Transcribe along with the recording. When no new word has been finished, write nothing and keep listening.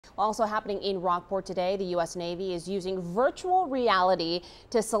Also happening in Rockport today, the U.S. Navy is using virtual reality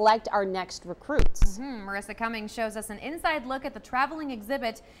to select our next recruits. Marissa Cummings shows us an inside look at the traveling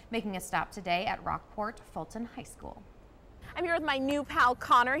exhibit, making a stop today at Rockport-Fulton High School. I'm here with my new pal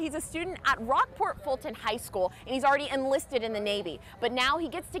Connor. He's a student at Rockport-Fulton High School, and he's already enlisted in the Navy. But now he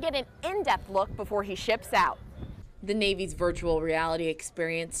gets to get an in-depth look before he ships out. The Navy's virtual reality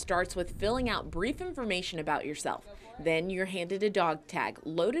experience starts with filling out brief information about yourself. Then you're handed a dog tag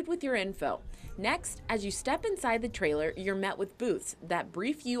loaded with your info. Next, as you step inside the trailer, you're met with booths that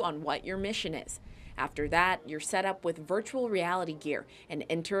brief you on what your mission is. After that, you're set up with virtual reality gear and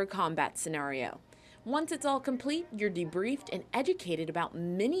enter a combat scenario. Once it's all complete, you're debriefed and educated about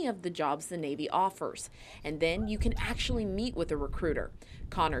many of the jobs the Navy offers. And then you can actually meet with a recruiter.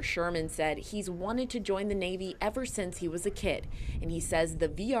 Connor Sherman said he's wanted to join the Navy ever since he was a kid. And he says the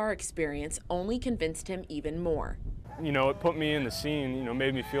VR experience only convinced him even more. You know, it put me in the scene,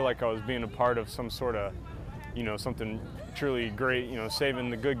 made me feel like I was being a part of some sort of, something truly great,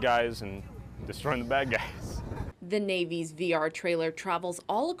 saving the good guys and destroying the bad guys. The Navy's VR trailer travels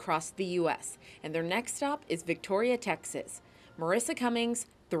all across the U.S., and their next stop is Victoria, Texas. Marissa Cummings,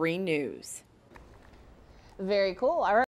 3 News. Very cool. All right.